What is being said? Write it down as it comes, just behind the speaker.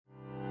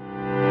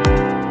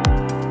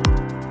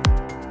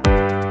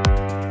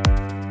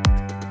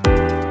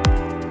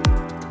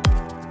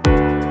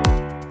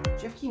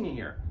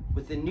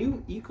the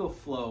new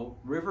EcoFlow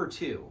RIVER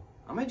 2.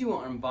 I'm going to do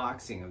an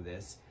unboxing of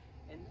this,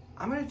 and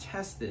I'm going to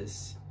test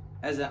this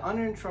as an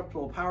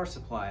uninterruptible power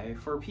supply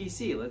for a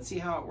PC. Let's see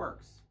how it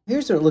works.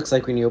 Here's what it looks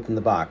like when you open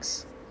the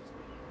box.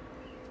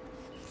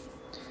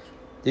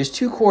 There's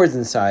two cords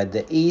inside,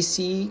 the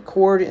AC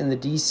cord and the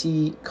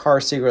DC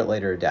car cigarette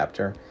lighter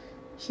adapter.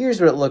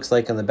 Here's what it looks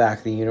like on the back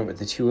of the unit with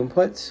the two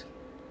inputs.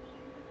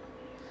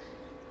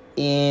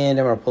 And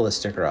I'm going to pull the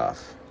sticker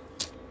off.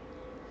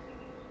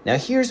 Now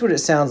here's what it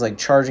sounds like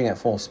charging at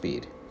full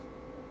speed.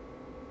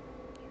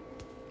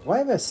 Well, I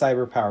have a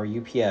CyberPower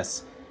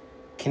UPS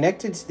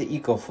connected to the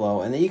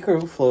EcoFlow, and the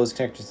EcoFlow is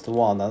connected to the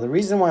wall. Now the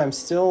reason why I'm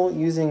still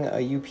using a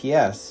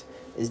UPS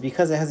is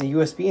because it has a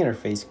USB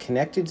interface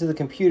connected to the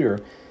computer.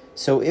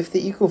 So if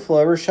the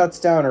EcoFlow ever shuts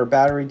down or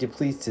battery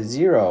depletes to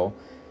 0,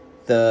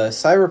 the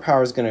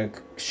CyberPower is going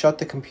to shut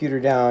the computer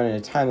down in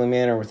a timely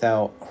manner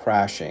without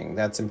crashing.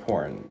 That's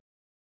important.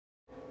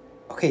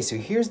 Okay, so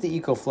here's the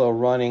EcoFlow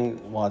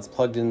running while it's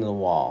plugged into the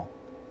wall.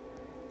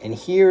 And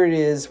here it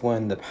is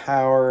when the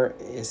power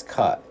is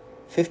cut.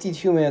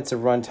 52 minutes of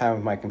runtime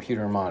with my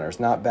computer and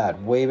monitors. Not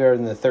bad. Way better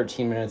than the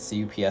 13 minutes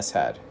the UPS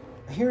had.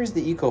 Here's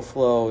the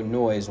EcoFlow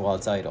noise while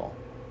it's idle.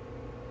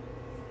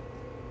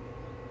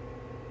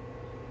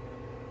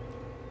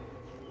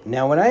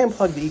 Now when I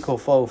unplug the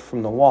EcoFlow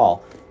from the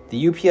wall,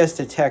 the UPS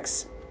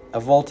detects a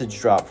voltage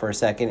drop for a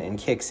second and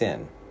kicks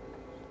in.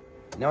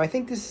 Now I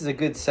think this is a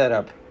good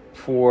setup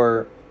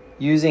for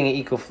using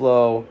an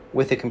EcoFlow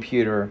with a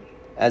computer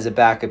as a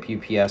backup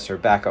UPS or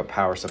backup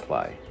power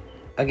supply.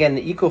 Again,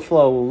 the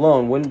EcoFlow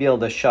alone wouldn't be able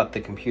to shut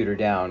the computer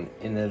down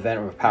in the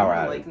event of a power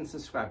outage. Like and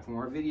subscribe for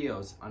more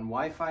videos on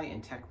Wi-Fi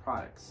and tech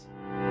products.